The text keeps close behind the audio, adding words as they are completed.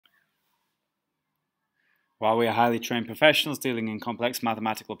While we are highly trained professionals dealing in complex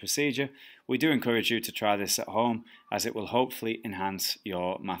mathematical procedure, we do encourage you to try this at home as it will hopefully enhance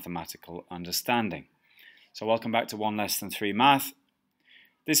your mathematical understanding. So welcome back to 1 Less Than 3 Math.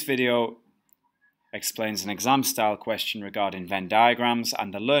 This video explains an exam style question regarding Venn diagrams,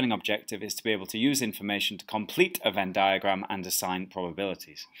 and the learning objective is to be able to use information to complete a Venn diagram and assign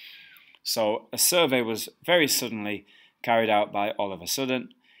probabilities. So a survey was very suddenly carried out by Oliver Sudden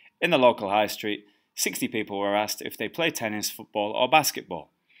in the local high street. 60 people were asked if they play tennis, football or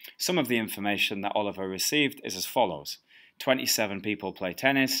basketball. Some of the information that Oliver received is as follows. 27 people play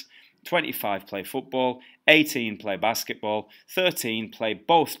tennis, 25 play football, 18 play basketball, 13 play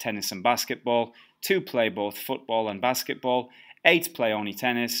both tennis and basketball, 2 play both football and basketball, 8 play only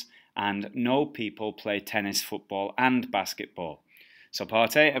tennis, and no people play tennis, football and basketball. So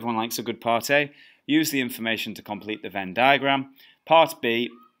part A, everyone likes a good part A. Use the information to complete the Venn diagram. Part B,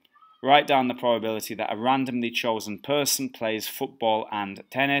 write down the probability that a randomly chosen person plays football and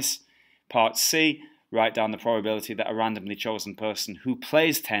tennis. Part C, write down the probability that a randomly chosen person who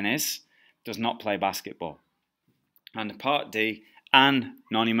plays tennis does not play basketball. And Part D,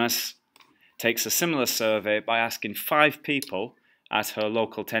 Anonymous takes a similar survey by asking 5 people at her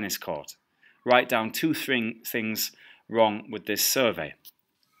local tennis court. Write down 2 things wrong with this survey.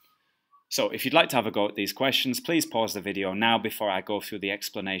 So if you'd like to have a go at these questions, please pause the video now before I go through the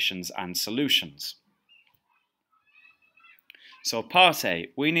explanations and solutions. So part A,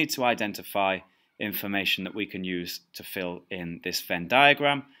 we need to identify information that we can use to fill in this Venn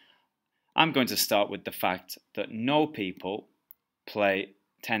diagram. I'm going to start with the fact that no people play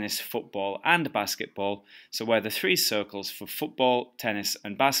tennis, football and basketball. So where the 3 circles for football, tennis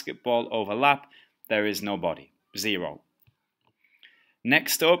and basketball overlap, there is nobody, 0.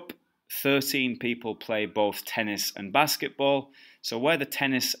 Next up, 13 people play both tennis and basketball. So where the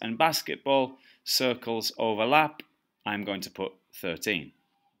tennis and basketball circles overlap, I'm going to put 13.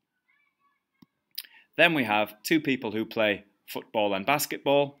 Then we have 2 people who play football and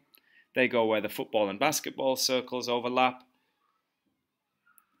basketball. They go where the football and basketball circles overlap.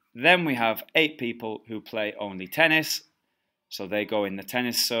 Then we have 8 people who play only tennis. So they go in the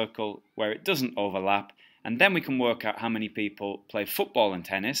tennis circle where it doesn't overlap. And then we can work out how many people play football and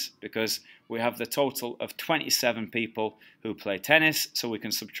tennis, because we have the total of 27 people who play tennis, so we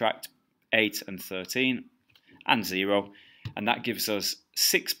can subtract 8 and 13 and 0, and that gives us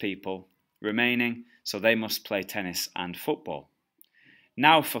 6 people remaining, so they must play tennis and football.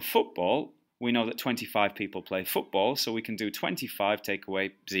 Now for football, we know that 25 people play football, so we can do 25 take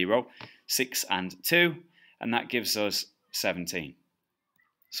away 0, 6 and 2, and that gives us 17.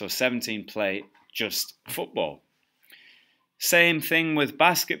 So 17 play just football. Same thing with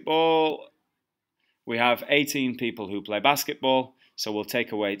basketball. We have 18 people who play basketball, so we'll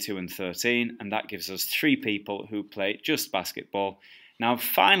take away 2 and 13, and that gives us 3 people who play just basketball. Now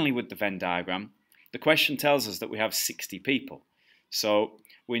finally with the Venn diagram, the question tells us that we have 60 people. So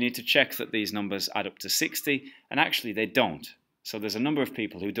we need to check that these numbers add up to 60, and actually they don't. So there's a number of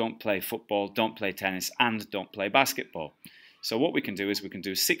people who don't play football, don't play tennis, and don't play basketball. So what we can do is we can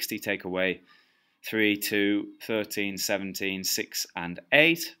do 60 take away 3, 2, 13, 17, 6 and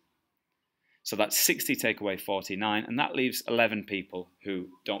 8. So that's 60 take away 49, and that leaves 11 people who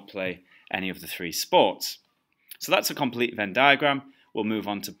don't play any of the 3 sports. So that's a complete Venn diagram. We'll move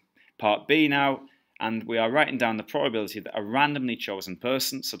on to part B now, and we are writing down the probability that a randomly chosen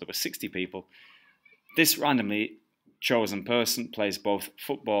person, so there were 60 people, this randomly chosen person plays both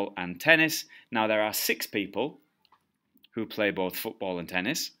football and tennis. Now there are 6 people who play both football and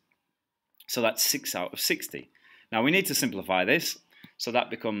tennis. So that's 6 out of 60. Now we need to simplify this, so that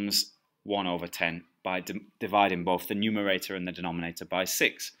becomes 1 over 10 by dividing both the numerator and the denominator by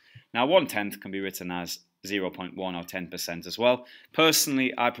 6. Now 1/10 can be written as 0.1 or 10% as well.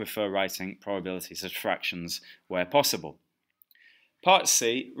 Personally, I prefer writing probabilities as fractions where possible. Part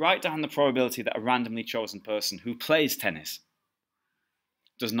C, write down the probability that a randomly chosen person who plays tennis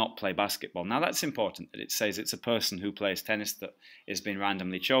does not play basketball. Now that's important that it says it's a person who plays tennis that has been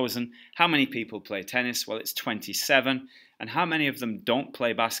randomly chosen. How many people play tennis? Well, it's 27. And how many of them don't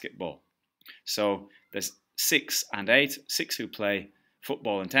play basketball? So there's 6 and 8, 6 who play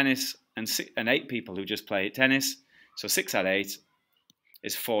football and tennis, and 8 people who just play tennis. So 6 add 8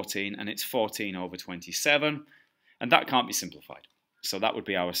 is 14, and it's 14 over 27, and that can't be simplified. So that would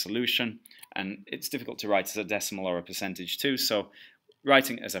be our solution, and it's difficult to write as a decimal or a percentage too, so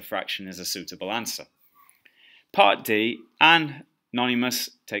writing it as a fraction is a suitable answer. Part D, Anonymous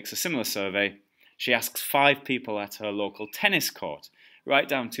takes a similar survey. She asks 5 people at her local tennis court. Write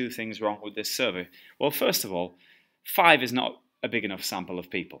down 2 things wrong with this survey. Well, first of all, 5 is not a big enough sample of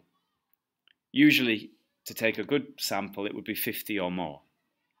people. Usually, to take a good sample, it would be 50 or more.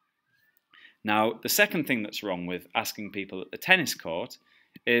 Now, the second thing that's wrong with asking people at the tennis court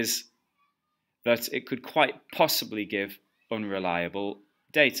is that it could quite possibly give unreliable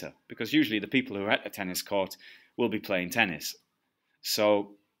data, because usually the people who are at the tennis court will be playing tennis.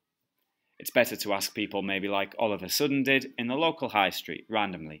 So it's better to ask people maybe like Oliver Sudden did in the local high street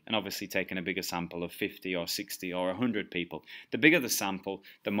randomly, and obviously taking a bigger sample of 50 or 60 or 100 people. The bigger the sample,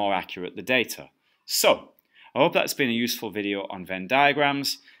 the more accurate the data. So, I hope that's been a useful video on Venn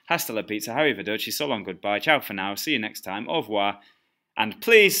diagrams. Hasta la pizza, arrivederci, so long, goodbye, ciao for now, see you next time, au revoir, and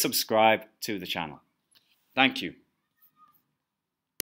please subscribe to the channel. Thank you.